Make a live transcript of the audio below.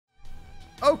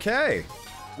Okay,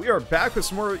 we are back with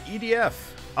some more EDF.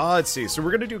 Let's see, so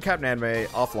we're gonna do Captain Anime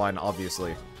offline,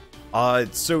 obviously.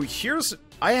 So here's,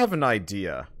 I have an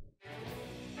idea.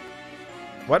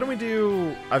 Why don't we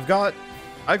do, I've got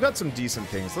some decent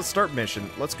things. Let's start mission.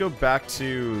 Let's go back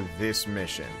to this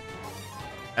mission.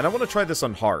 And I want to try this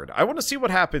on hard. I want to see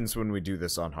what happens when we do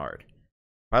this on hard.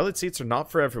 Pilot seats are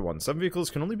not for everyone. Some vehicles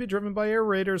can only be driven by air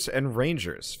raiders and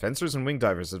rangers. Fencers and wing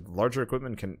divers of larger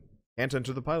equipment can't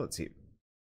enter the pilot seat.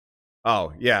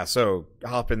 Oh, yeah, so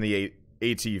hop in the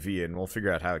ATV and we'll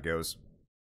figure out how it goes.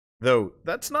 Though,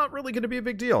 that's not really going to be a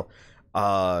big deal.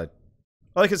 Like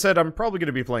I said, I'm probably going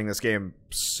to be playing this game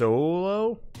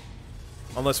solo.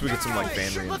 Unless we get some, like,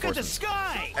 band reinforcements. Look at the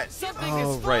sky!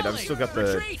 Oh, right, I've still got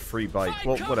the free bike.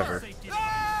 Well, whatever.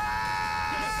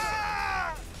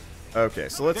 Okay,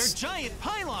 so let's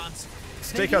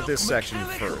take out this section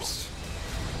first.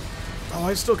 Oh,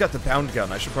 I've still got the bound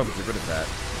gun. I should probably get rid of that.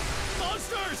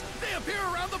 Monsters! They appear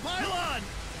around the pylon!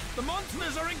 The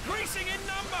monsters are increasing in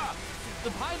number!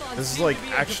 The pylons this is, like,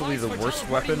 actually the worst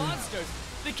weapon.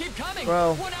 They keep coming,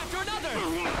 well, one after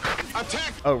another!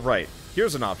 Attack! Oh, right.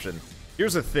 Here's an option.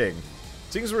 Here's a thing.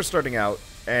 Seeing as we're starting out,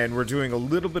 and we're doing a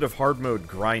little bit of hard mode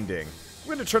grinding,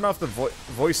 we're going to turn off the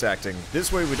voice acting.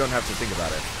 This way we don't have to think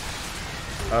about it.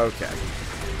 Okay.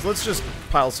 So let's just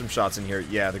pile some shots in here.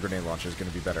 Yeah, the grenade launcher is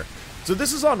going to be better. So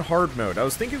this is on hard mode. I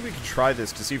was thinking we could try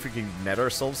this to see if we can net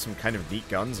ourselves some kind of neat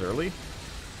guns early.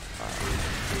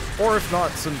 Or if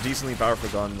not, some decently powerful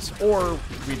guns. Or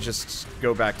we just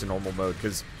go back to normal mode,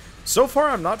 because so far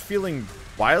I'm not feeling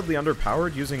wildly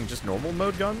underpowered using just normal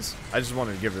mode guns. I just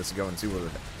wanted to give this a go and see what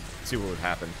would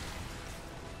happen.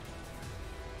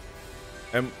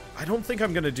 And I don't think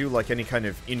I'm gonna do like any kind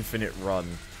of infinite run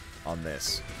on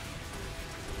this.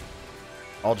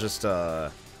 I'll just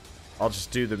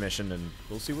do the mission and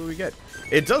we'll see what we get.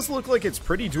 It does look like it's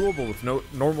pretty doable with no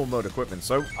normal mode equipment.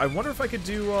 So I wonder if I could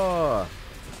do a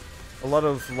lot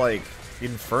of like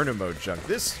Inferno mode junk.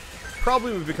 This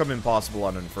probably would become impossible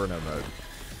on Inferno mode.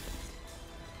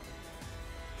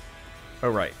 Oh,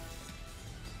 right.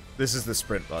 This is the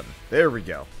sprint button. There we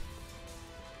go.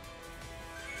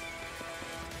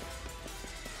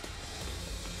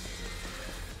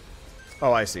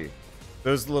 Oh, I see.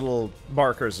 Those little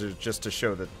markers are just to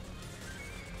show that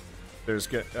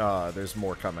there's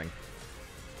more coming.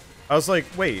 I was like,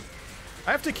 wait,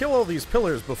 I have to kill all these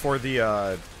pillars before the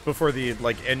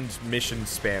like end mission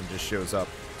spam just shows up.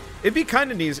 It'd be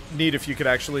kind of neat if you could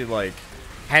actually like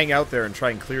hang out there and try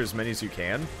and clear as many as you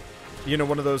can. You know,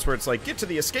 one of those where it's like, get to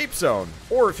the escape zone.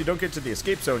 Or if you don't get to the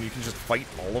escape zone, you can just fight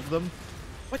all of them.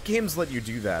 What games let you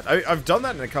do that? I've done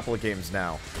that in a couple of games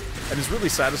now. And it's really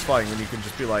satisfying when you can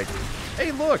just be like,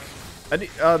 hey, look,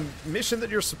 a mission that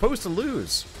you're supposed to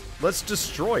lose. Let's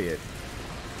destroy it.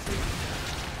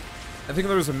 I think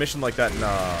there was a mission like that in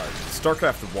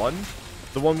StarCraft 1.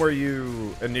 The one where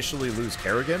you initially lose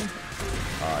Kerrigan.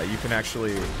 You can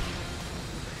actually,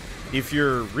 if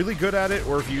you're really good at it,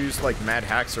 or if you use like mad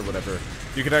hacks or whatever,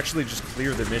 you can actually just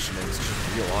clear the mission and it's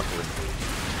just real awkward.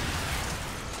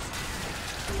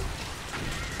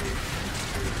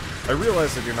 I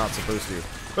realize that you're not supposed to,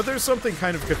 but there's something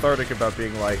kind of cathartic about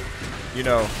being like, you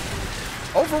know,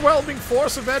 overwhelming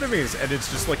force of enemies, and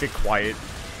it's just like a quiet,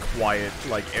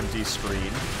 like empty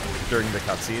screen during the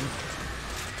cutscene.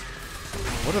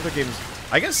 What other games?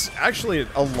 I guess actually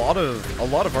a lot of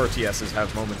RTSs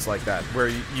have moments like that where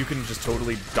you can just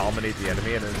totally dominate the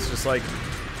enemy, and it's just like,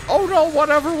 oh no,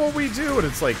 whatever will we do? And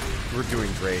it's like, we're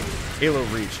doing great. Halo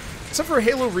Reach. Except for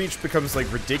Halo Reach becomes like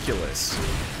ridiculous.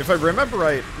 If I remember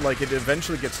right, like it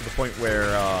eventually gets to the point where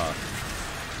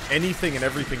anything and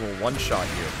everything will one-shot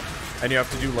you, and you have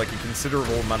to do like a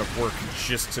considerable amount of work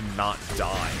just to not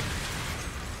die.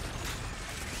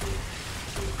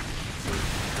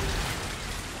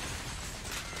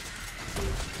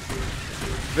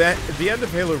 The end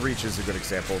of Halo Reach is a good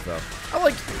example, though.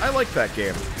 I like that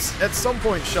game. At some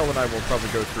point, Shell and I will probably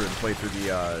go through and play through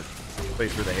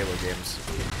the Halo games.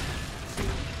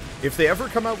 If they ever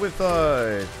come out with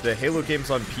the Halo games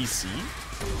on PC,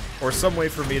 or some way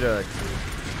for me to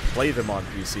play them on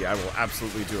PC, I will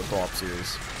absolutely do a co-op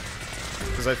series.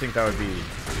 Because I think that would be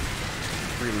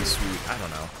really sweet. I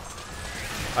don't know.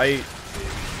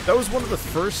 That was one of the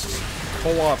first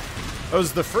co-op... That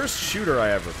was the first shooter I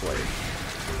ever played.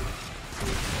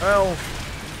 Well,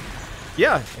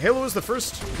 yeah, Halo was the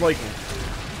first, like,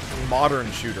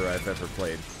 modern shooter I've ever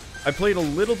played. I played a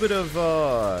little bit of,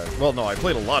 well, no, I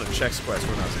played a lot of Chex Quest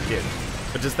when I was a kid.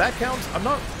 But does that count? I'm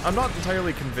not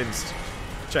entirely convinced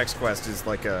Chex Quest is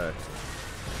like a...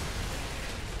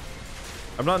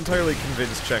 I'm not entirely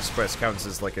convinced Chex Quest counts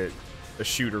as like a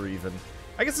shooter even.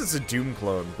 I guess it's a Doom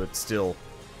clone, but still.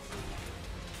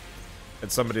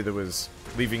 And somebody that was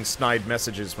leaving snide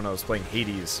messages when I was playing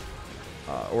Hades.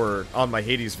 Or on my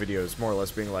Hades videos, more or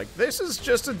less being like, this is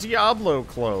just a Diablo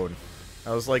clone.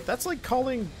 I was like, that's like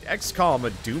calling XCOM a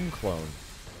Doom clone.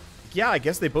 Yeah, I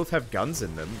guess they both have guns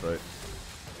in them, but...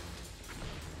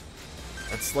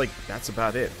 that's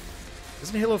about it.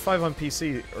 Isn't Halo 5 on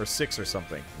PC or 6 or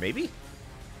something? Maybe?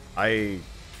 I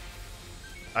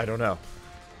don't know.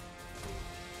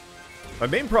 My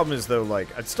main problem is, though,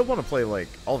 like, I'd still want to play, like,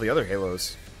 all the other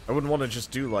Halos. I wouldn't want to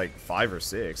just do, like, 5 or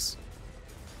 6.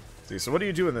 See, so what do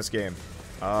you do in this game?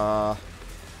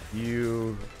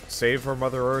 You save our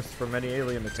Mother Earth from any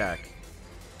alien attack.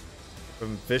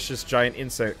 From vicious giant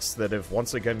insects that have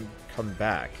once again come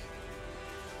back.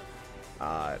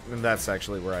 And that's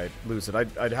actually where I lose it.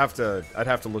 I'd have to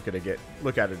look at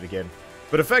it again.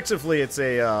 But effectively, it's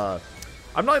a.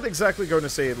 I'm not exactly going to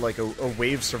say like a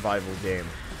wave survival game,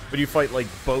 but you fight like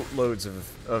boatloads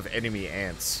of enemy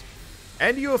ants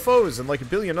and UFOs and like a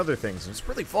billion other things. And it's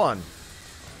really fun.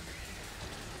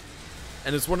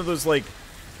 And it's one of those like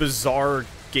bizarre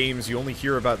games you only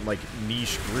hear about in like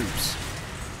niche groups.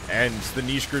 And the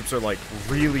niche groups are like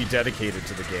really dedicated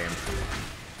to the game.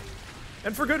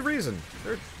 And for good reason.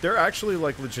 They're actually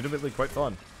like legitimately quite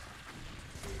fun.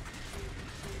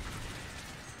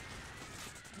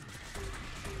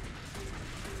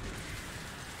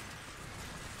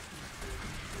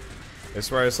 I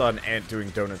swear I saw an ant doing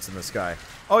donuts in the sky.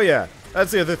 Oh yeah,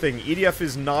 that's the other thing. EDF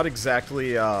is not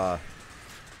exactly,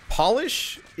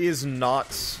 Polish is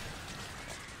not...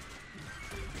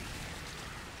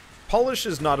 Polish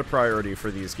is not a priority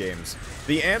for these games.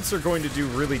 The ants are going to do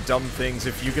really dumb things.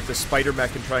 If you get the spider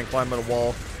mech and try and climb on a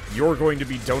wall, you're going to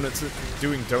be doing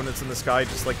donuts in the sky,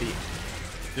 just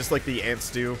like the ants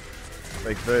do.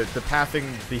 Like the pathing,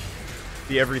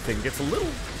 the everything gets a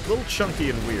little chunky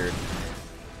and weird.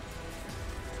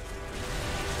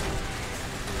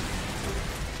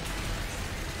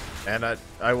 And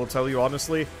I will tell you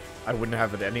honestly, I wouldn't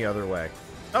have it any other way.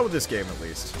 Not with this game, at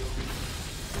least.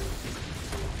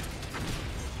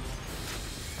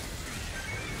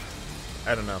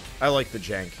 I don't know. I like the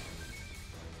jank.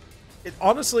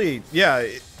 Honestly, yeah,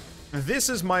 this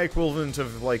is my equivalent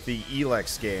of, like, the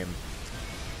Elex game.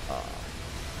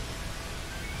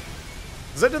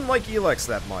 Because I didn't like Elex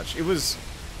that much. It was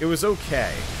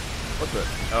okay. What the?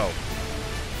 Oh.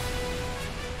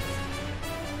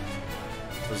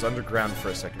 It was underground for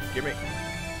a second. Give me.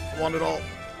 I want it all.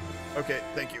 Okay,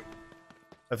 thank you.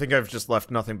 I think I've just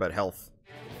left nothing but health.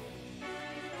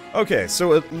 Okay,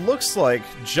 so it looks like,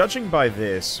 judging by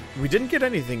this, we didn't get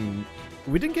anything...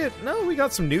 No, we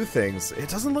got some new things. It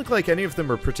doesn't look like any of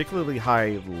them are particularly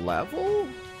high level.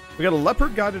 We got a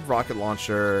leopard-guided rocket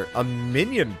launcher, a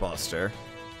minion buster,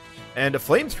 and a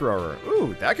flamethrower.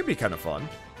 Ooh, that could be kind of fun.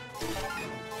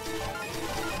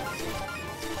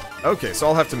 Okay, so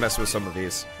I'll have to mess with some of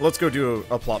these. Let's go do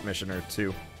a plot mission or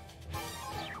two.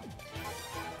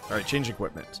 Alright, change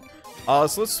equipment. So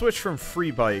let's switch from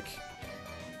free bike.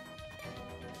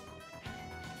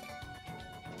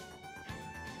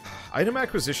 Item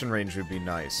acquisition range would be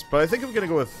nice, but I think I'm gonna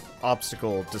go with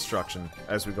obstacle destruction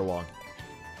as we go along.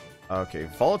 Okay,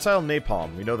 volatile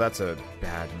napalm. We know that's a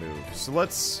bad move. So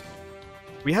let's...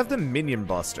 We have the minion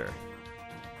buster.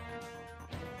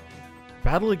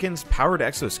 Battle against powered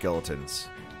exoskeletons.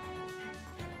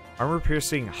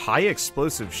 Armor-piercing,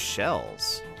 high-explosive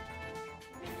shells.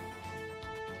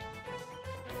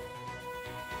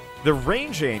 The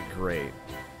range ain't great,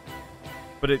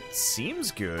 but it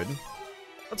seems good.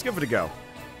 Let's give it a go.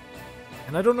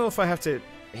 And I don't know if I have to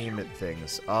aim at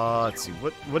things. Let's see.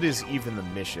 What is even the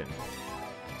mission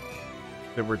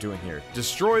that we're doing here?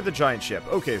 Destroy the giant ship.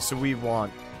 Okay, so we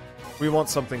want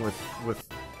something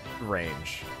with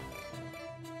range.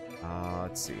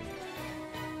 Let's see.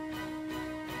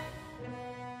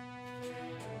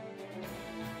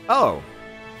 Oh.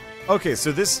 Okay,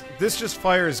 so this just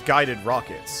fires guided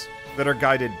rockets that are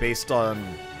guided based on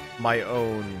my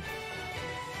own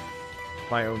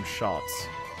shots.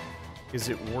 Is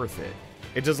it worth it?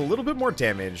 It does a little bit more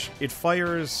damage. It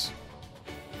fires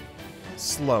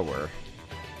slower.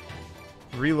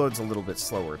 Reloads a little bit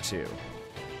slower too.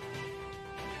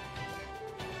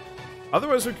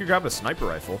 Otherwise, we could grab a sniper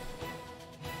rifle.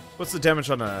 What's the damage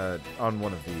on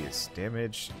one of these?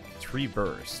 Damage 3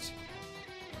 burst.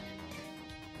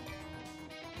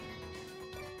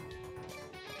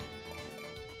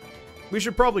 We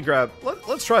should probably grab...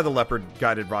 Let's try the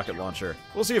leopard-guided rocket launcher.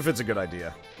 We'll see if it's a good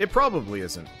idea. It probably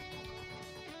isn't.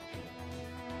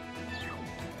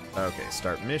 Okay,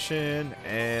 start mission,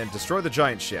 and destroy the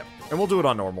giant ship. And we'll do it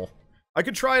on normal. I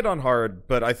could try it on hard,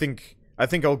 but I think I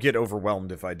think I'll get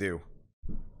overwhelmed if I do.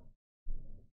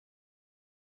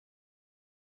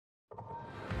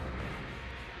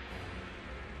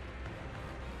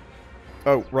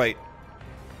 Oh, right.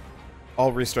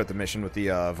 I'll restart the mission with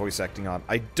the voice acting on.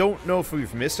 I don't know if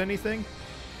we've missed anything,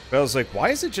 but I was like, why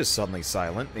is it just suddenly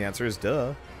silent? The answer is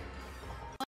duh.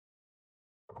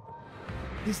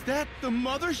 Is that the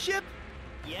mothership?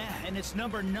 Yeah, and it's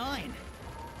number 9.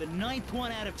 The 9th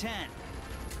one out of 10.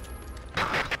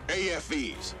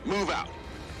 AFVs, move out.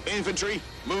 Infantry,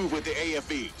 move with the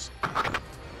AFVs.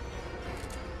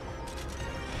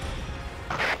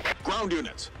 Ground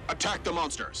units, attack the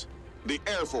monsters. The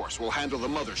Air Force will handle the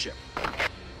mothership.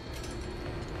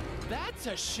 That's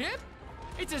a ship?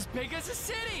 It's as big as a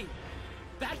city!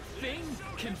 That thing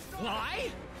can fly?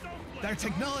 Their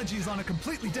technology is on a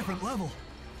completely different level.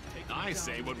 I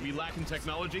say what we lack in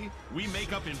technology, we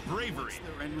make up in bravery.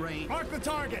 Mark the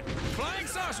target! Flying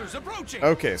saucers approaching!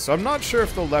 Okay, so I'm not sure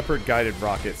if the Leopard guided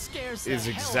rocket Scares the is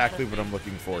hell exactly out of what me. I'm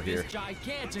looking for here. This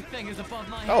gigantic thing is above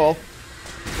my head. Oh well.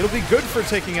 It'll be good for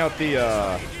taking out the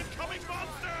Incoming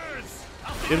monsters!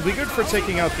 it'll be good for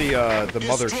taking out the Destroy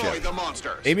mothership. the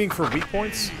monsters. Aiming for weak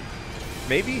points?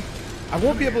 Maybe? I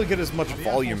won't be able to get as much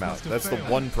volume out. That's the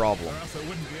one problem.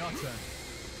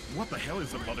 What the hell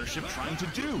is the mothership trying to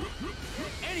do?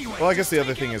 Anyway, Well, I guess the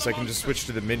other thing is I can just switch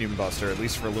to the Minion Buster, at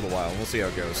least for a little while, and we'll see how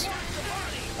it goes.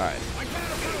 Alright.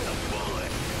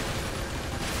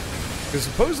 Because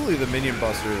supposedly the Minion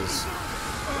Buster is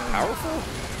powerful?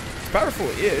 It's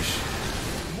powerful-ish.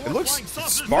 It looks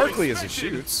sparkly as it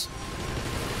shoots.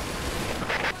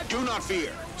 Do not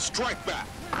fear. Strike back.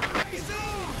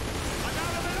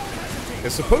 Yeah,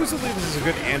 supposedly this is a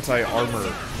good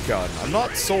anti-armor gun. I'm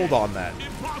not sold on that,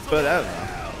 but I don't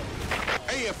know.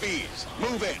 AFVs,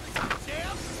 move in.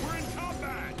 We're in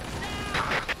combat!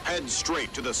 Head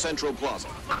straight to the central plaza.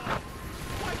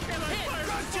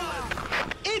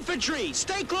 Infantry,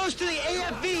 stay close to the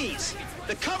AFVs.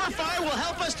 The cover fire will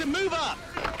help us to move up.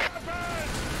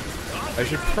 I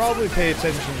should probably pay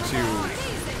attention to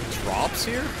drops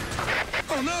here.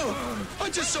 Oh no! I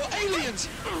just saw aliens!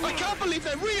 I can't believe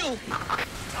they're real!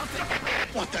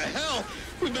 What the hell?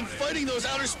 We've been fighting those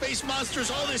outer space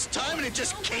monsters all this time and it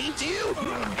just came to you?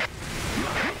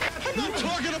 I'm not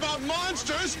talking about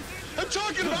monsters! I'm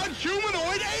talking about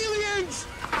humanoid aliens!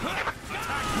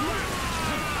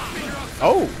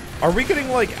 Oh, are we getting,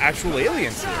 like, actual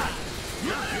aliens here?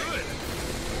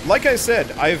 Like I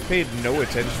said, I have paid no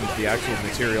attention to the actual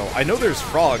material. I know there's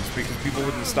frogs because people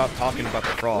wouldn't stop talking about the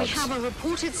We frogs. have a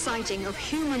reported sighting of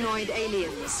humanoid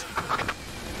aliens.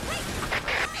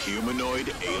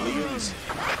 Humanoid aliens?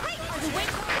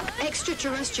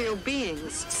 Extraterrestrial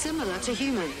beings similar to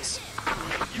humans.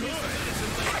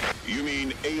 You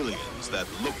mean aliens that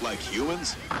look like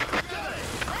humans?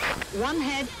 One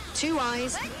head, 2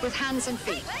 eyes, with hands and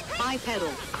feet.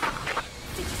 Bipedal.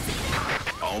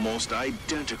 Almost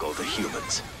identical to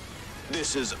humans.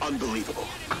 This is unbelievable.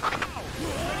 We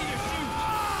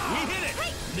hit it!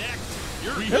 Next!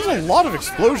 You're There's a lot of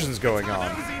explosions going on.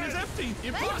 magazine is empty!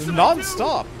 Impossible!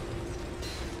 Non-stop.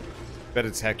 Bet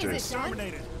it's Hector's.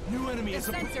 Terminated. New enemy is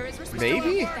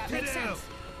Maybe? That makes sense.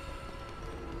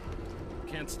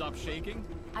 Can't stop shaking?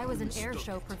 I was an air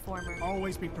show performer.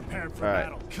 Always be prepared for Alright.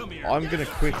 battle. Come here. I'm gonna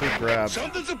quickly grab...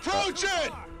 Something's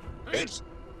approaching! It's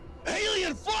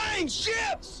alien flying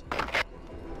ships!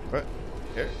 What?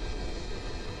 Here.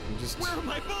 I'm Where are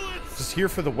my bullets? just here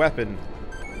for the weapon.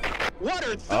 What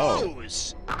are Oh.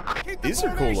 those? These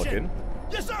are cool looking.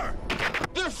 Yes, sir!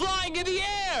 They're flying in the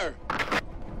air!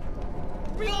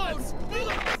 Reload!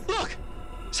 Reload! Look!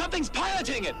 Something's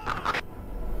piloting it!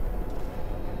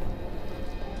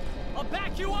 I'll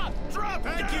back you up! Drop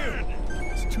Thank dead! you!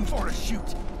 It's too far to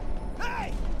shoot.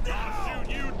 Hey! I'll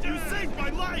shoot you! You saved my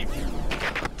life!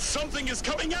 Something is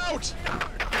coming out!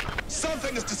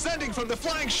 Something is descending from the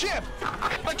flying ship!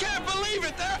 I can't believe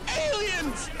it! They're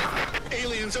aliens!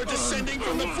 Aliens are descending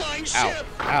from the flying Ow. ship!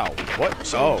 Ow. What?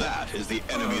 So Oh. that is the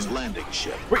enemy's landing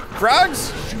ship. Wait,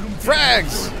 frags?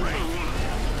 Frags!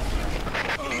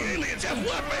 The aliens have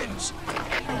weapons!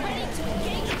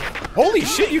 Holy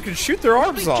shit, you can shoot their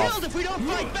arms We'll be off. killed if we don't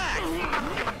fight back.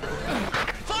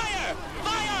 Fire!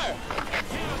 Fire!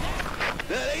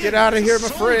 Get out of here, my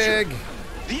frig.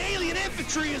 The alien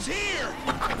infantry is here!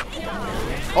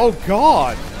 Oh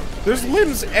god. There's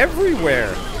limbs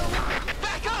everywhere.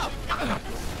 Back up!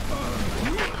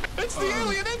 It's the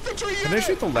alien infantry unit! Can they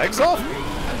shoot the legs off?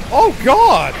 Oh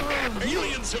god.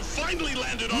 Aliens have finally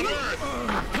landed on Earth!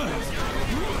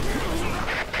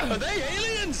 Are they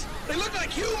aliens? They look like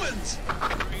humans!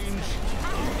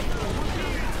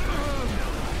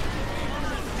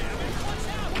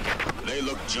 They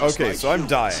look just Okay, like so I'm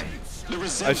humans. dying.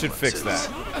 The I should fix resemblance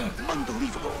that. is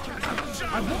Unbelievable.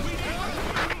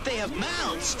 They have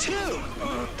mouths, too.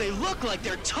 They look like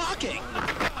they're talking.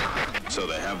 So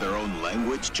they have their own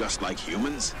language, just like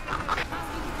humans?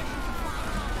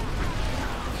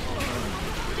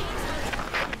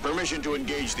 Permission to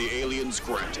engage the aliens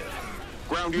granted.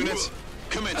 Ground units,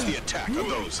 commence the attack of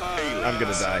those aliens. I'm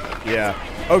gonna die.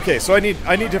 Yeah. Okay, so I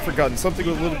need different guns. Something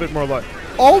with a little bit more light.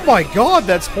 Oh my god,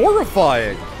 that's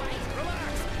horrifying!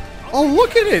 Oh,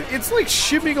 look at it! It's like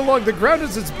shimming along the ground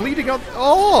as it's bleeding out.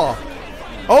 Oh!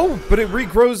 Oh, but it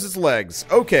regrows its legs.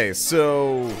 Okay,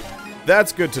 so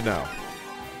that's good to know.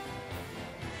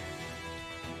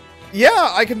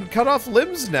 Yeah, I can cut off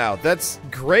limbs now. That's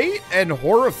great and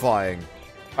horrifying.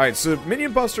 Alright, so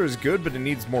Minion Buster is good, but it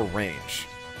needs more range.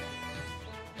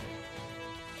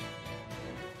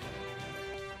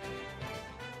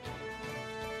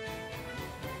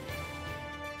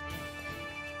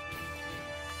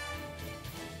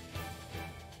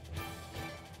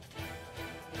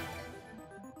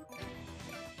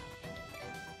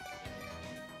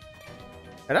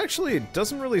 It actually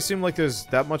doesn't really seem like there's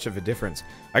that much of a difference.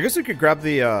 I guess we could grab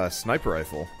the sniper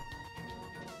rifle.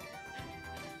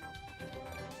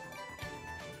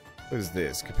 What is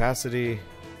this? Capacity.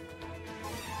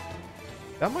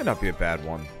 That might not be a bad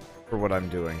one for what I'm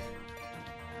doing.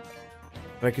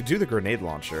 But I could do the grenade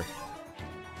launcher.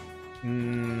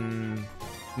 No,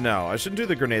 I shouldn't do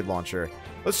the grenade launcher.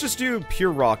 Let's just do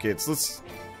pure rockets. Let's...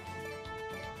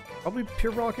 Probably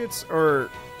pure rockets, or...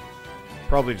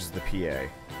 Probably just the PA.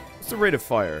 What's the rate of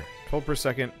fire? 12 per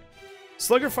second.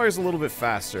 Slugger fires a little bit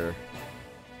faster.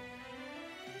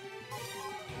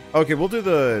 Okay, we'll do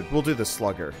the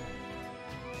slugger.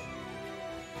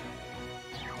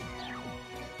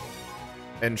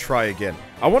 And try again.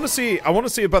 I want to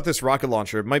see about this rocket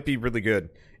launcher. It might be really good.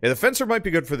 Yeah, the fencer might be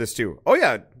good for this too. Oh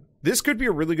yeah, this could be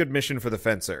a really good mission for the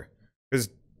fencer. There's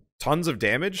tons of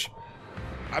damage.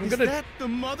 I'm gonna Is that the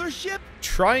mothership?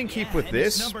 try and keep with and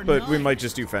it's this, number but we 9. might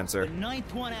just do fencer. The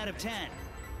 9th one out of 10.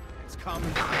 It's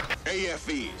common.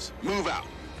 AFVs, move out.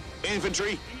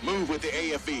 Infantry, move with the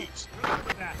AFVs.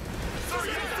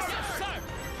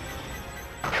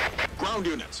 Ground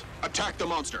units, attack the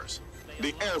monsters.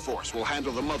 The Air Force will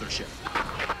handle the mothership.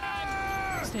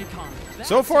 Stay calm.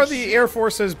 So far, the Air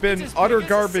Force has been utter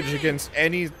garbage against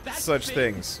any such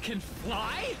things. Can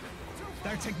fly?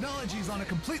 Their technology is on a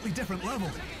completely different level.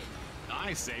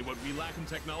 I say what we lack in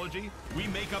technology, we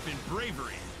make up in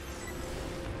bravery.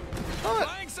 Not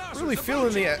really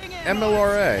feeling the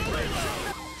MLRA.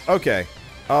 Okay,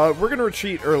 we're gonna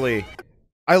retreat early.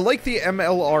 I like the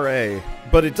MLRA,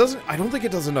 but it doesn't. I don't think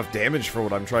it does enough damage for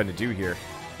what I'm trying to do here.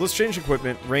 Let's change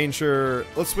equipment. Ranger.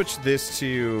 Let's switch this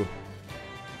to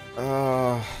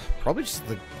probably just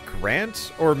the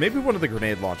Grant, or maybe one of the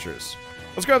grenade launchers.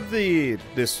 Let's grab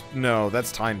this. No,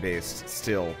 that's time-based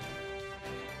still.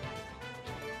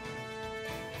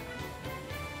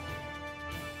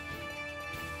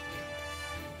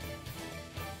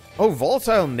 Oh,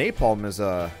 volatile napalm is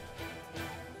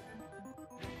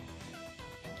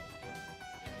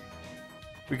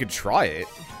we could try it.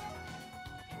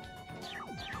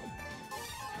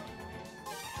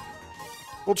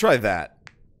 We'll try that.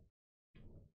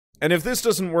 And if this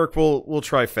doesn't work, we'll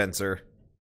try fencer.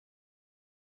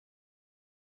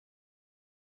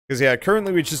 Because yeah,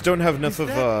 currently we just don't have enough of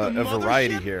a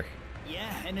variety here.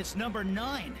 Yeah, and it's number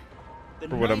 9. The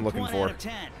For what I'm 9th looking one for. out of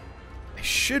 10. I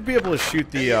should be able to shoot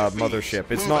the AFVs,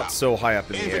 mothership. It's move not out. so high up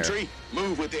in the air. Infantry,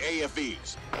 move with the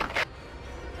AFVs.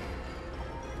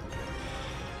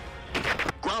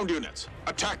 Ground units,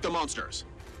 attack the monsters.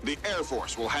 The Air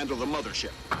Force will handle the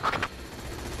mothership.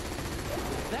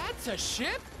 That's a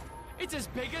ship? It's as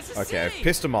big as a Okay, I've city.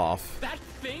 pissed him off. That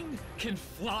thing can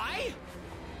fly?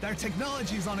 Their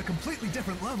technology is on a completely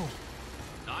different level.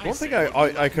 One thing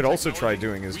I could also try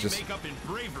doing is just... We make up in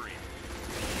bravery.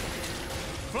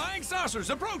 Flying saucers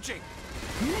approaching.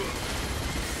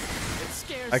 It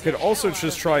scares I could the also hell out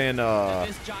just of try me and that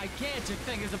this gigantic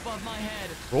thing is above my head.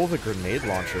 roll the grenade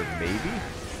launcher, maybe?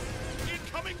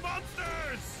 Incoming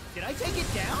monsters! Did I take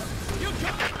it down? You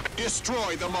come.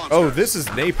 Destroy the monsters. Oh, this is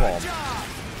napalm.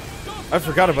 I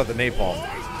forgot about the napalm.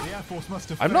 The Air Force must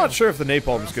have I'm not failed. sure if the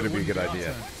napalm Or is else going it to be a good wouldn't idea.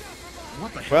 our turn.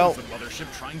 What the hell Well- is the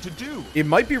mothership trying to do? It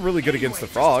might be really good against the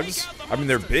frogs. I mean,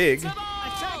 they're big.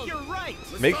 Attack your right.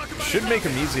 Should make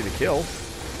them easy to kill.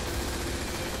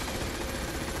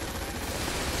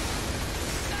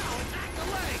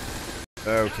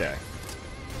 Okay.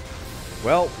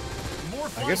 Well,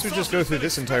 I guess we just go through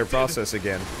this entire process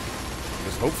again.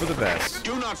 Just hope for the best.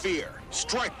 Do not fear.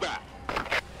 Strike back.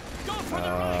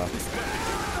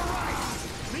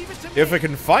 If I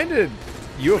can find a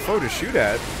UFO to shoot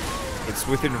at, it's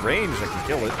within range, I can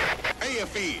kill it.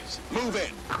 AFEs, move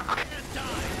in.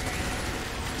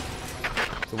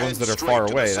 The ones that are Straight far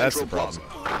to away, the that's the central problem.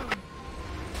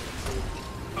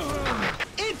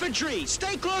 Infantry,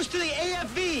 stay close to the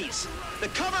AFVs. The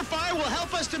cover fire will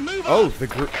help us to move Oh, up.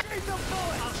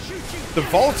 the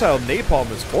volatile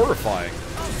napalm is horrifying.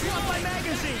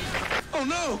 Oh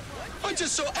no! I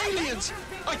just saw aliens!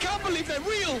 I can't believe they're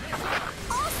real!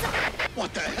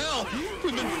 What the hell?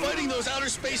 We've been fighting those outer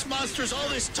space monsters all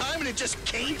this time and it just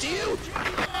came to you?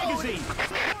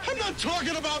 I'm not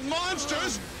talking about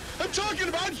monsters! I'm talking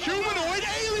about humanoid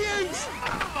aliens!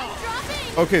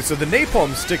 Okay, so the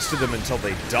napalm sticks to them until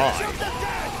they die.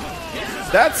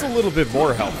 That's a little bit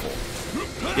more helpful.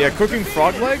 Yeah, cooking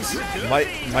frog legs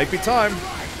might be time.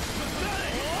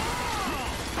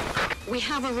 We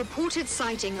have a reported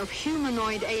sighting of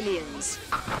humanoid aliens.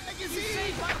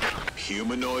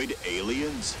 Humanoid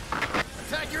aliens?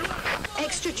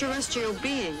 Extraterrestrial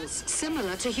beings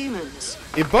similar to humans.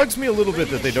 It bugs me a little bit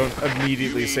that they don't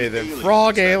immediately say they're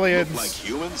frog aliens. Look like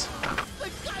humans?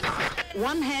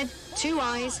 One head, two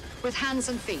eyes, with hands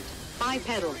and feet.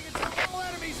 Bipedal.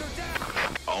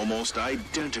 Almost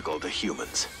identical to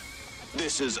humans.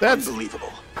 This is That's-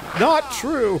 unbelievable. Not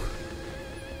true.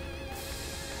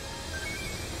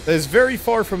 That is very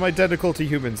far from identical to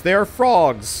humans. They are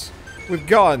frogs with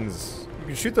guns. You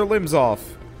can shoot their limbs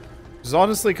off. It's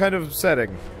honestly kind of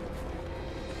upsetting.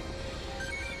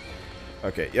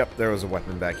 Okay, yep, there was a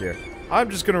weapon back here.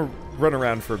 I'm just gonna run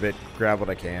around for a bit, grab what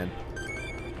I can.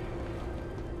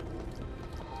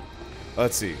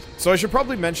 Let's see. So I should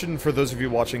probably mention, for those of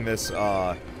you watching this,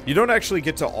 you don't actually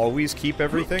get to always keep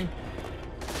everything.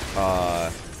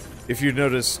 If you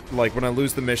notice, like, when I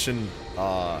lose the mission,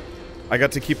 I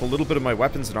got to keep a little bit of my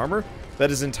weapons and armor.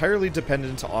 That is entirely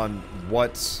dependent on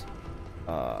what...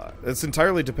 it's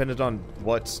entirely dependent on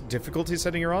what difficulty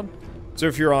setting you're on. So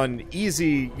if you're on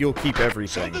easy, you'll keep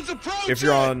everything. If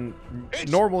you're on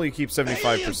normal, you keep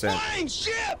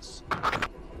 75%.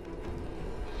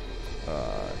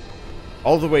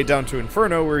 All the way down to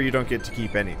Inferno, where you don't get to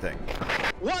keep anything.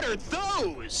 What are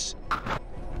those?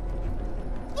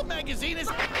 The magazine is...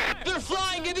 They're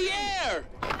flying in the air!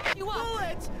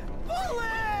 Bullets!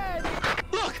 Bullets!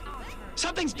 Look!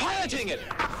 Something's piloting it!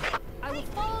 I will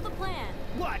follow the plan.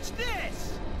 Watch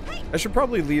this! I should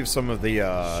probably leave some of the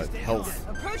health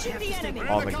Approaching the enemy.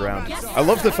 on the ground. I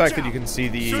love the fact that you can see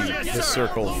the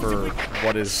circle for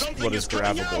what is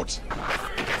grabbable.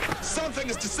 Something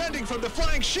is descending from the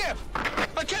flying ship!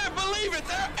 I can't believe it!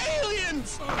 They're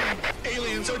aliens!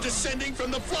 Aliens are descending from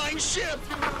the flying ship!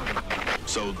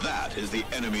 So that is the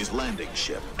enemy's landing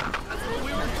ship.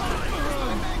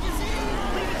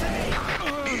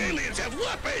 The aliens have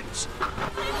weapons!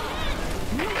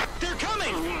 They're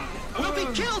coming! We'll be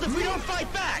killed if we don't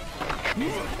fight back!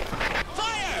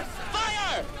 Fire!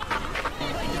 Fire!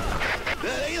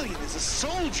 That alien is a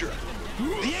soldier!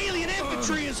 The alien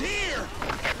infantry is here!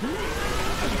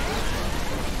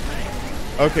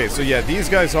 Okay, so yeah, these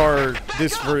guys are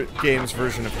this game's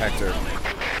version of Hector.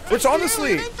 Which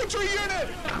honestly, Infantry unit!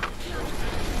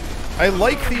 I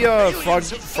like the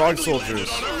frog soldiers.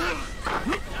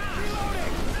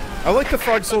 I like the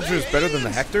frog soldiers better than the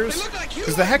Hectors,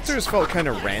 because the Hectors felt kind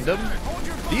of random.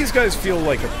 These guys feel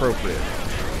like appropriate.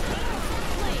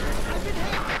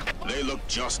 They look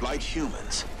just like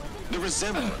humans. The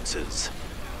resemblances.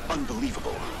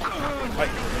 Unbelievable.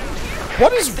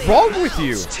 What is wrong with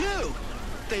you? Too.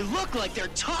 They look like they're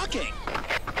talking.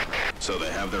 So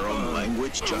they have their own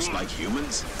language just like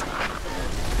humans?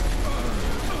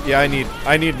 Yeah, I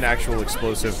need an actual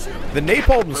explosive. The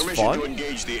napalm's Permission to fun.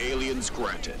 engage the aliens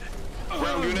granted.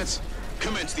 Ground units,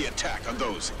 commence the attack on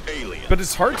those aliens. But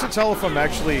it's hard to tell if I'm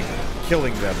actually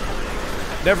killing them.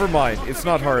 Never mind, it's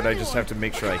not hard, I just have to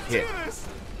make sure I hit.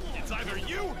 It's either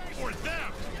you or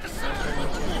them.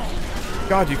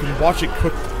 God, you can watch it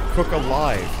cook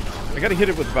alive. I gotta hit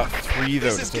it with about 3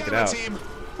 though to take it out. Team.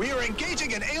 We are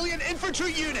engaging an alien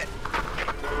infantry unit!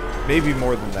 Maybe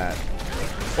more than that.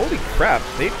 Holy crap,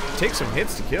 they take some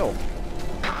hits to kill.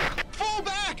 Fall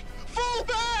back! Fall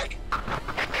back!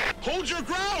 Hold your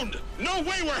ground! No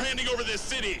way we're handing over this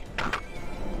city!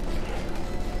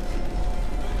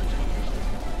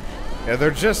 Yeah,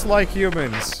 they're just like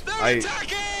humans. They're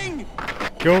attacking!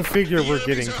 Go figure The we're enemies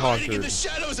getting are hiding in conquered. the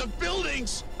shadows of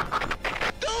buildings!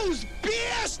 Those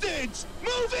bastards!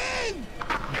 Move in!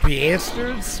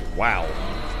 Bastards? Wow.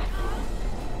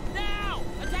 Now!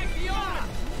 Attack the arm!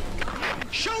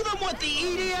 Show them what the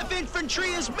EDF infantry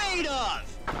is made of!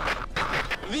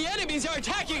 The enemies are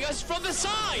attacking us from the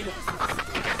side!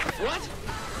 What?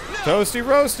 Toasty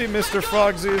roasty, Mr.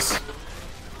 Frogsies.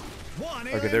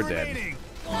 Okay, they're dead.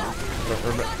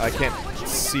 I can't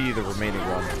see the remaining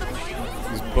one.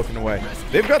 He's booking away.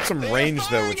 They've got some range,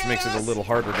 though, which makes it a little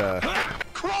harder to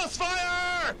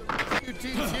Crossfire!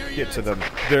 get to them.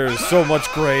 There's so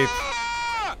much grape.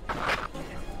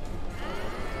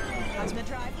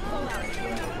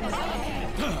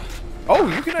 Oh,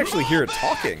 you can actually hear it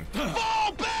talking.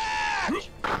 Fall back!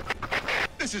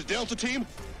 This is Delta Team.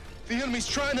 The enemy's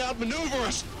trying to outmaneuver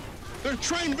us. They're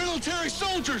trained military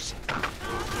soldiers.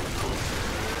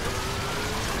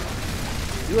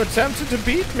 You attempted to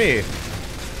beat me.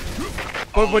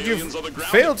 But what you've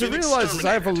failed to realize is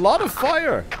I have a lot of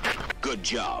fire. Good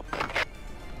job.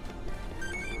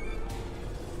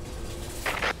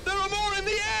 There are more in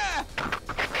the air!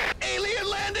 Alien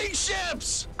landing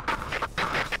ships!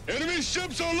 Enemy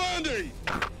ships are landing!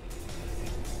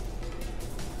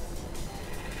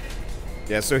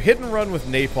 Yeah, so hit and run with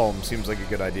napalm seems like a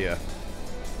good idea.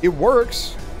 It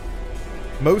works.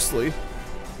 Mostly.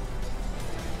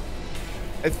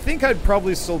 I think I'd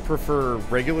probably still prefer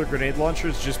regular grenade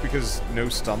launchers just because no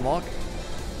stun lock.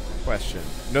 Question.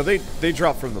 No, they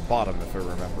drop from the bottom if I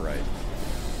remember right.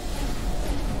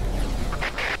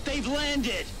 They've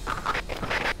landed!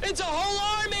 It's a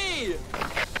whole army!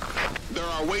 There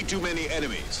are way too many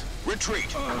enemies.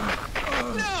 Retreat.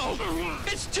 No!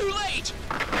 It's too late!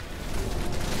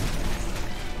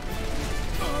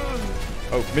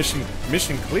 Oh,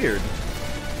 mission cleared.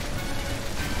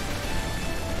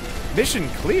 Mission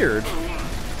cleared?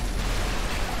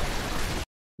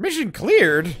 Mission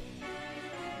cleared?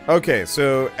 Okay,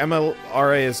 so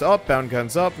MLRA is up, bound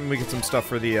guns up, and we get some stuff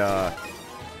for the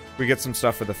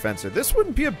fencer. This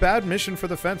wouldn't be a bad mission for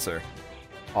the fencer.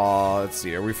 Let's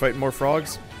see, are we fighting more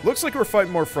frogs? Looks like we're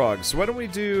fighting more frogs, so why don't we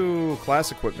do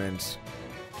class equipment,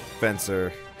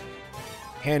 fencer,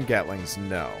 hand gatlings,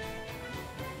 no.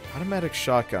 Automatic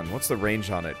shotgun, what's the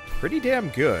range on it? Pretty damn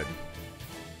good.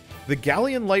 The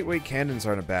Galleon lightweight cannons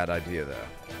aren't a bad idea, though.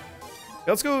 Yeah,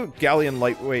 let's go Galleon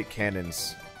lightweight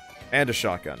cannons. And a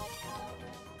shotgun.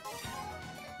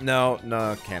 No,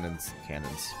 cannons.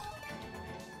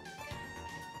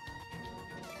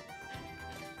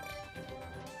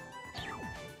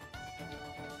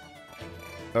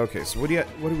 Okay, so what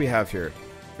do we have here?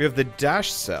 We have the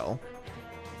dash cell.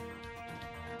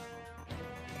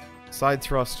 Side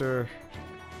thruster.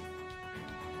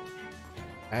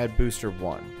 Add booster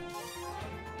 1.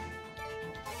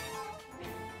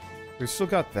 We've still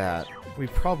got that. We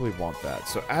probably want that.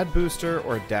 So add booster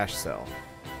or a dash cell.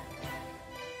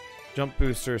 Jump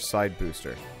booster, side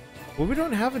booster. Well, we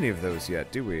don't have any of those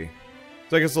yet, do we?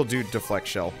 So I guess I'll do deflect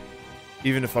shell.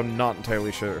 Even if I'm not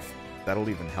entirely sure if that'll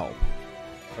even help.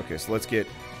 Okay, so let's get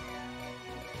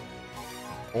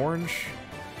orange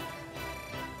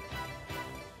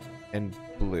and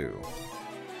blue.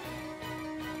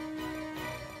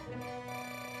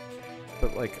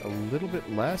 But like a little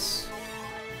bit less?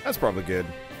 That's probably good.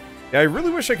 Yeah, I really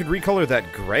wish I could recolor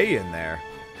that gray in there.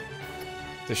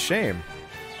 It's a shame.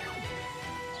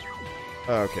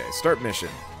 Okay, start mission.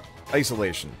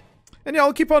 Isolation. And yeah,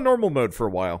 I'll keep on normal mode for a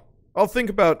while. I'll think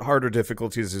about harder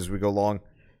difficulties as we go along.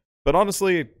 But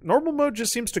honestly, normal mode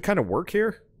just seems to kind of work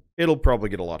here. It'll probably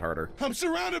get a lot harder. I'm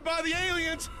surrounded by the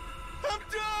aliens! I'm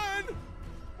done!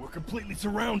 We're completely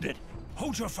surrounded.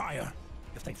 Hold your fire.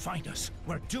 If they find us,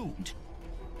 we're doomed.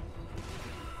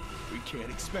 We can't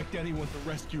expect anyone to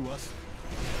rescue us.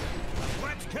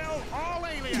 Let's kill all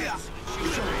aliens! Yeah.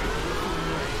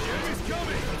 Enemy's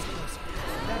coming!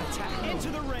 That attack into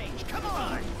the range. Come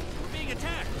on! We're being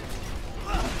attacked!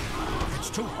 It's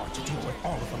too hard to deal with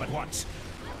all of them at once.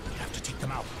 We have to take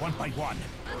them out one by one.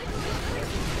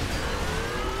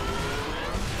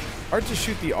 Hard to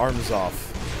shoot the arms off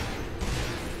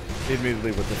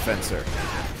immediately with the fencer.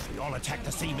 We all attack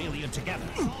the same alien together.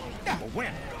 We'll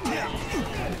win.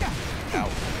 Ow.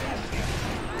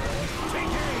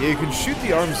 Yeah, you can shoot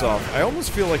the arms off. I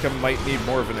almost feel like I might need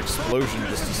more of an explosion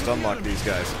just to stun lock these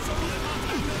guys.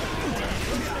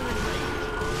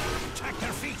 Attack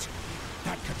their feet.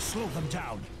 That could slow them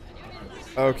down.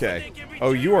 Okay.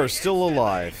 Oh, you are still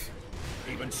alive.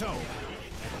 Even so,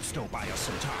 it'll still buy us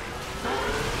some time.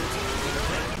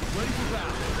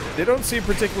 They don't seem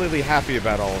particularly happy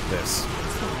about all of this.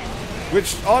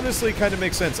 Which, honestly, kind of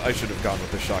makes sense. I should have gone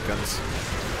with the shotguns.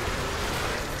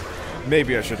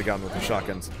 Maybe I should have gone with the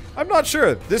shotguns. I'm not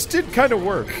sure. This did kind of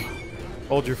work.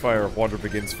 Hold your fire. Wander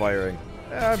begins firing.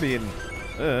 I mean,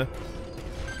 Yeah.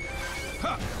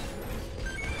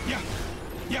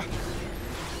 Yeah.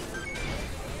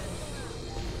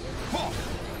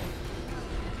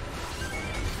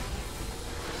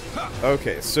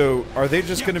 Okay, so are they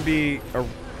just going to be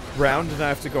ground and I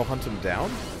have to go hunt him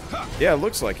down? Yeah, it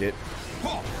looks like it.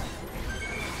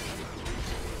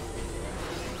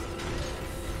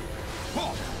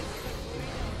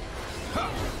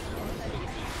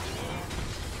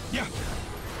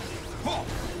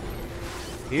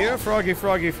 Here, Froggy,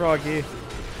 Froggy, Froggy.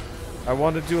 I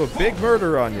want to do a big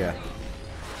murder on you.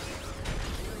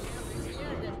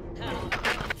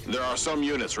 There are some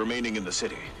units remaining in the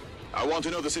city. I want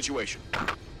to know the situation.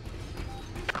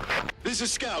 This is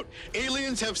Scout.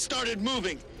 Aliens have started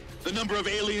moving. The number of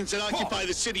aliens that occupy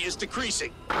the city is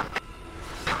decreasing.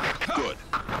 Good.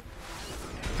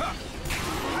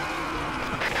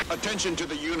 Attention to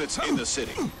the units in the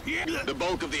city. The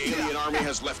bulk of the alien army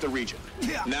has left the region.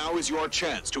 Now is your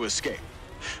chance to escape.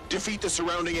 Defeat the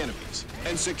surrounding enemies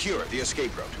and secure the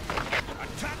escape route.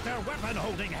 Attack their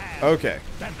weapon-holding hand. Okay.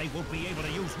 Then they will be able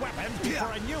to use weapons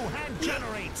before a new hand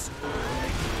generates.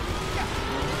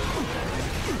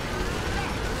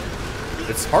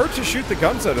 It's hard to shoot the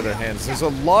guns out of their hands. There's a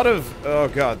lot of... Oh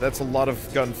god, that's a lot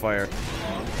of gunfire.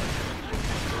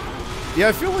 Yeah,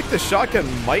 I feel like the shotgun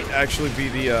might actually be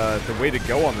the way to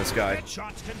go on this guy.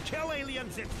 Headshots can kill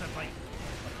aliens instantly.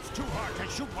 But it's too hard to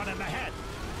shoot one in the head.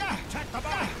 Attack the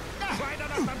body. Try to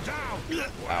knock them down.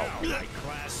 Wow, my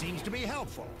class seems to be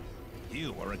helpful.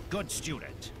 You are a good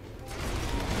student.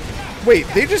 Wait,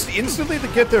 they just instantly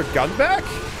get their gun back?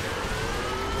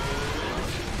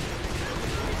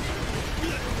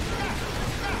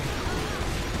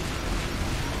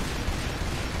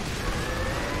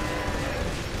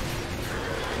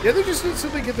 Yeah, they just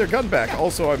instantly get their gun back.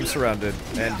 Also, I'm surrounded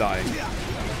and dying.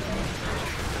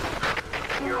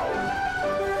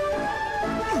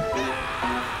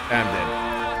 I'm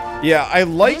dead. Yeah, I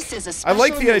like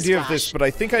the idea of this, but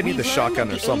I think I need the shotgun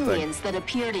or something. Aliens that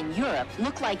appeared in Europe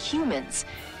look like humans.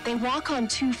 They walk on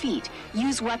 2 feet,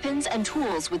 use weapons and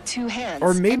tools with 2 hands.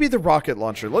 Or maybe the rocket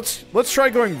launcher. Let's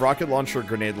try going rocket launcher or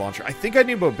grenade launcher. I think I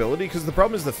need mobility because the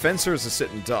problem is the fencer is a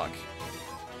sit and duck.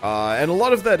 And a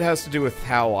lot of that has to do with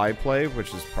how I play,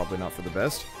 which is probably not for the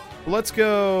best. But let's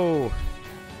go...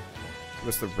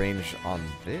 What's the range on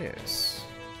this?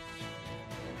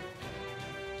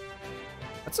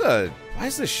 That's a... Why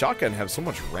does this shotgun have so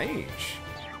much range?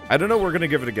 I don't know, we're gonna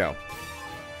give it a go.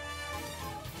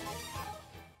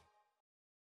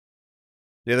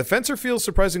 Yeah, the fencer feels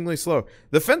surprisingly slow.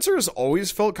 The fencer has always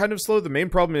felt kind of slow. The main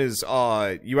problem is,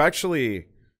 you actually...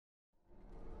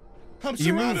 I'm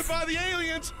surrounded by the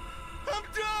aliens! I'm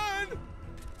done!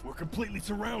 We're completely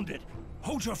surrounded.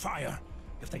 Hold your fire.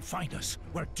 If they find us,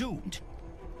 we're doomed.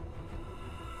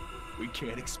 We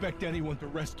can't expect anyone to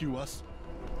rescue us.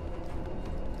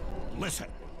 Listen,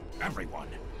 everyone.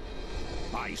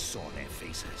 I saw their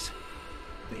faces.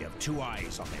 They have 2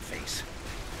 eyes on their face.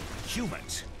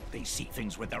 Humans, they see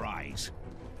things with their eyes.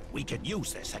 We can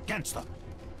use this against them.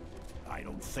 I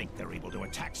don't think they're able to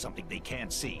attack something they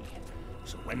can't see.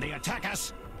 So when they attack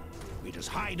us, we just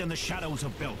hide in the shadows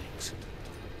of buildings.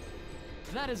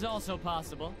 That is also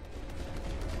possible.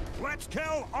 Let's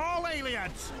kill all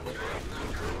aliens!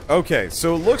 Okay,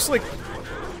 so it looks like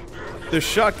the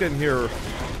shotgun here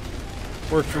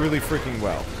worked really freaking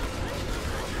well.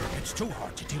 It's too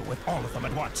hard to deal with all of them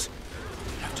at once.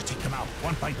 We have to take them out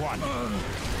one by one.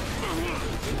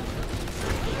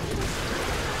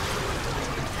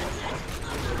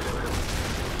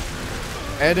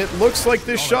 And it looks like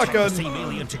this shotgun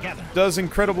does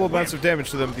incredible amounts of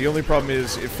damage to them. The only problem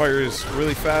is it fires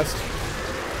really fast.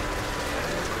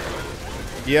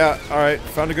 Yeah, alright,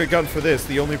 found a good gun for this.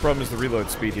 The only problem is the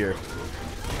reload speed here.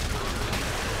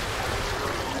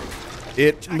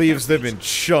 It leaves them in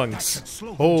chunks.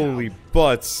 Holy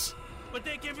butts. But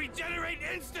they can regenerate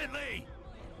instantly!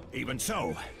 Even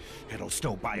so, it'll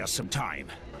still buy us some time.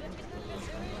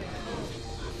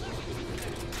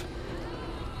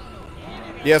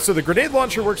 Yeah, so the grenade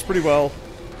launcher works pretty well.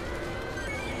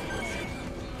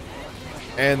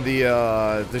 And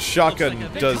the shotgun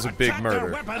does a big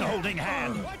murder. Weapon holding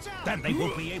hand. Then they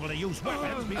won't be able to use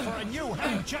weapons before a new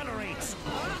hand generates.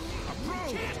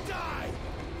 Approve. Can't die.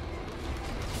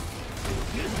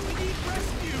 We need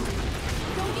rescue.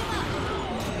 Don't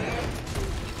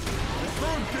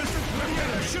give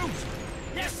up. Shoot.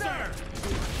 Yes, sir.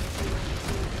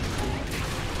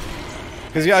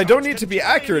 Because, yeah, I don't need to be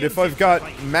accurate if I've got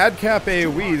madcap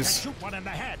AoEs Shoot one in the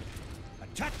head.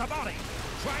 Attack the body.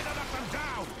 Try to knock them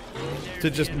down. to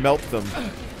just melt them.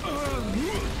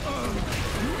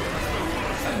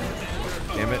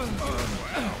 Damn it. Well,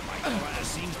 my class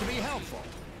seems to be helpful.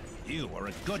 You are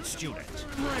a good student.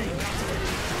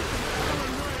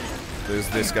 There's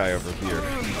this guy over here.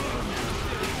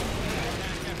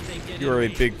 You are a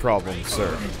big problem,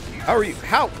 sir. How are you?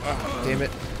 How? Oh, damn it.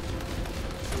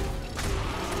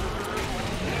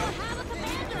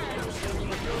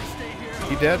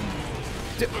 He dead?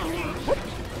 What?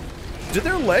 Did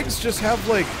their legs just have,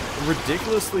 like,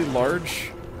 ridiculously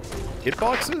large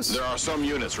hitboxes? There are some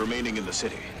units remaining in the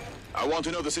city. I want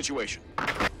to know the situation.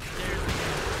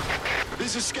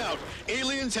 This is Scout.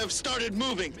 Aliens have started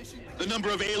moving. The number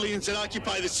of aliens that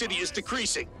occupy the city is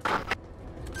decreasing.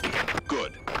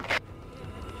 Good.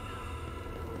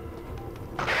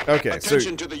 Okay,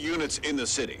 Attention to the units in the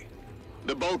city.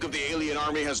 The bulk of the alien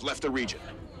army has left the region.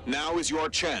 Now is your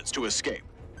chance to escape.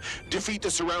 Defeat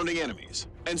the surrounding enemies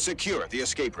and secure the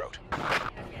escape route.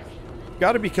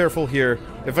 Gotta be careful here.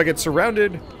 If I get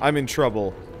surrounded, I'm in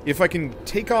trouble. If I can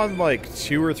take on like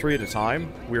 2 or 3 at a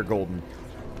time, we're golden.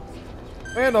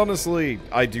 And honestly,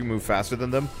 I do move faster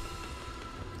than them.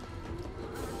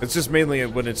 It's just mainly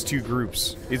when it's 2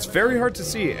 groups. It's very hard to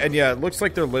see, and yeah, it looks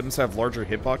like their limbs have larger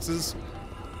hitboxes.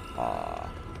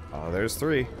 Oh, there's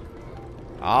 3.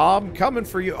 I'm coming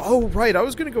for you. Oh, right, I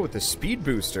was gonna go with the speed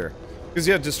booster. Because,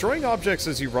 yeah, destroying objects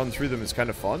as you run through them is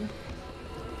kind of fun.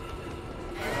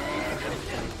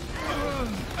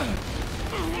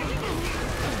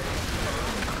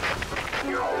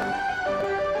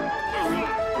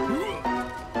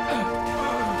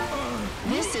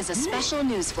 This is a special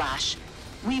news flash.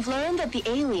 We've learned that the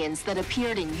aliens that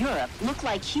appeared in Europe look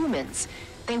like humans.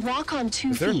 They walk on 2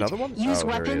 Is there feet, another one? use Oh,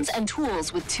 there he weapons is. and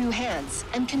tools with 2 hands,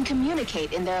 and can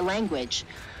communicate in their language.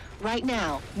 Right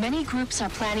now, many groups are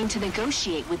planning to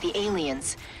negotiate with the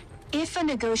aliens. If a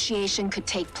negotiation could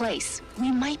take place,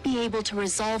 we might be able to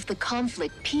resolve the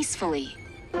conflict peacefully.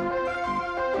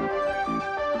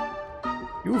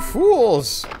 You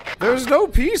fools! There's no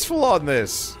peaceful on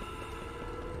this!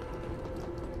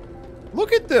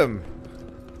 Look at them!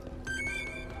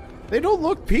 They don't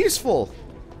look peaceful!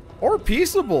 Or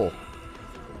peaceable!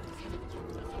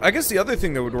 I guess the other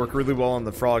thing that would work really well on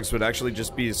the frogs would actually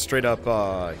just be a straight up,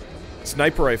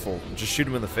 sniper rifle. Just shoot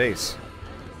them in the face.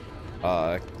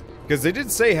 Because they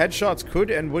did say headshots could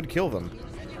and would kill them.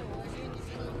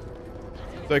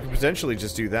 So I could potentially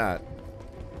just do that.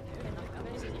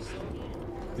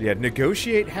 Yeah,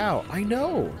 negotiate how? I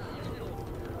know.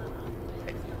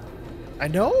 I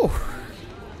know.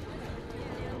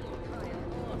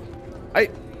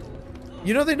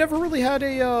 You know, they never really had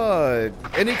a,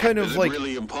 any kind of, Is like... it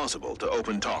really impossible to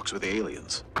open talks with the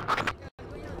aliens?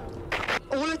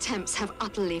 All attempts have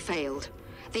utterly failed.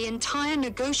 The entire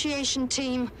negotiation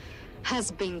team has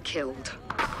been killed.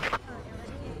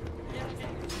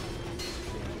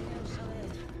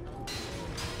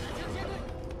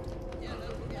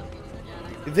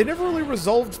 They never really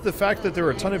resolved the fact that there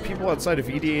were a ton of people outside of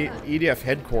EDF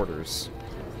headquarters.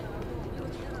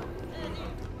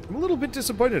 I'm a little bit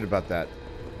disappointed about that.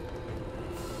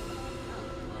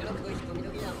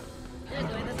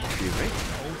 Excuse me.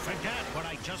 Don't forget what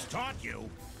I just taught you.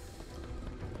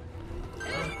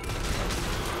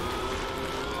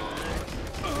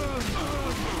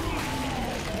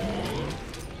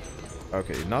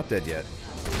 Okay, you're not dead yet.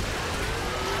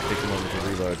 Take a moment to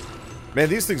reload. Man,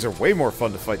 these things are way more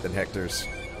fun to fight than Hectors.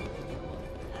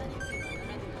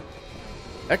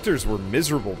 Hectors were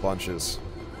miserable bunches.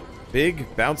 Big,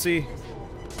 bouncy,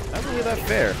 not really that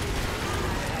fair.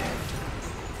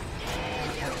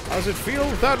 How's it feel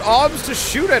without arms to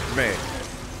shoot at me?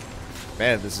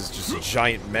 Man, this is just a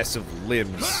giant mess of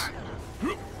limbs.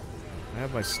 Can I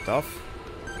have my stuff?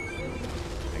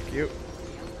 Thank you.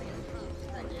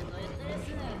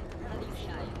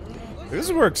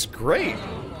 This works great.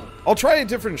 I'll try a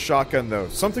different shotgun though.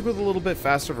 Something with a little bit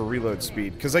faster of a reload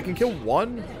speed. Because I can kill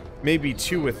 1, maybe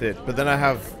 2 with it. But then I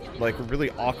have like a really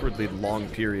awkwardly long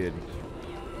period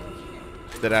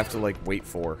that I have to like wait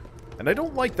for. And I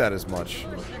don't like that as much.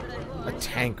 A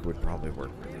tank would probably work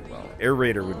really well. Air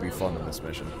Raider would be fun in this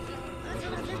mission.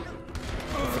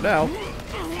 But for now.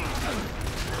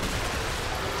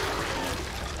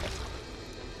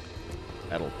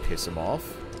 That'll piss him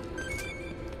off.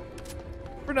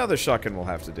 For now, the shotgun will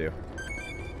have to do.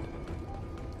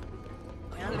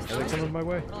 Are they coming my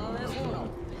way?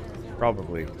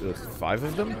 Probably. There's 5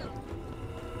 of them?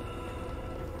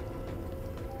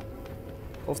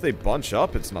 Well, if they bunch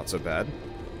up, it's not so bad.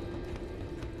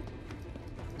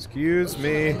 Excuse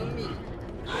me.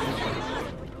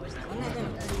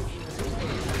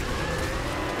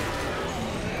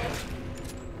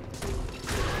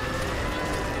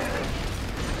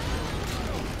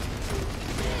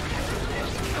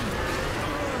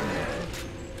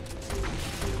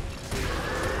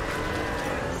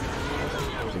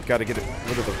 We've got to get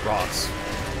rid of the rots.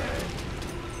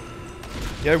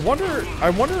 Yeah, I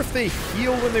wonder if they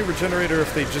heal when they regenerate or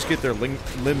if they just get their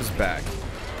limbs back.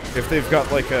 If they've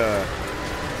got like a...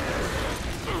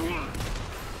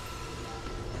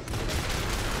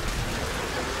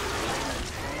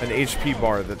 an HP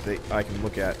bar that I can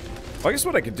look at. Well, I guess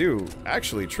what I could do,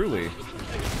 actually, truly,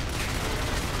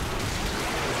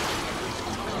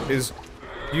 is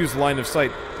use line of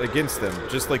sight against them,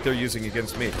 just like they're using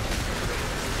against me.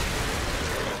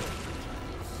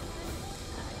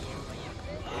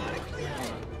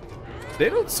 They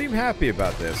don't seem happy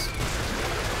about this.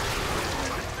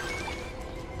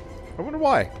 I wonder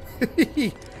why.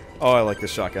 Oh, I like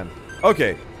this shotgun.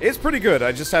 Okay, it's pretty good.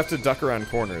 I just have to duck around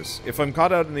corners. If I'm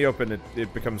caught out in the open,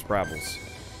 it becomes Bravels.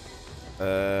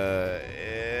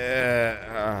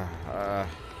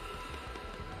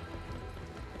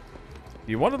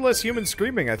 You wanted less human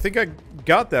screaming. I think I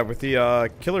got that with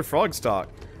the killer frog stock.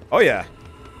 Oh yeah.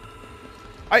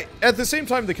 At the same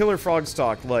time, the killer frog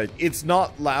stock, like, it's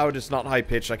not loud, it's not high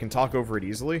pitched. I can talk over it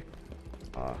easily.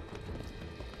 I'm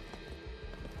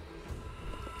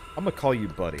gonna call you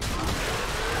buddy.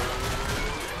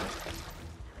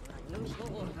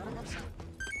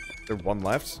 There one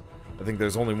left? I think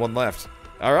there's only one left.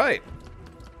 Alright.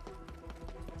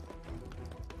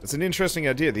 It's an interesting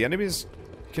idea. The enemies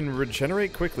can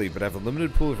regenerate quickly, but have a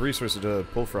limited pool of resources to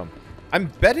pull from. I'm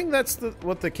betting that's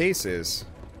what the case is.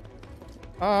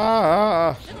 Ooh.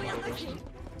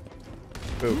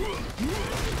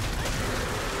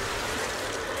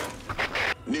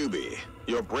 Newbie,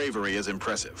 your bravery is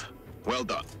impressive. Well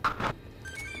done.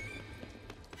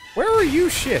 Where are you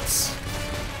shits?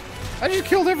 I just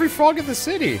killed every frog in the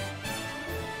city.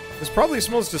 This probably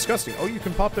smells disgusting. Oh, you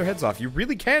can pop their heads off. You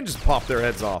really can just pop their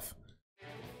heads off.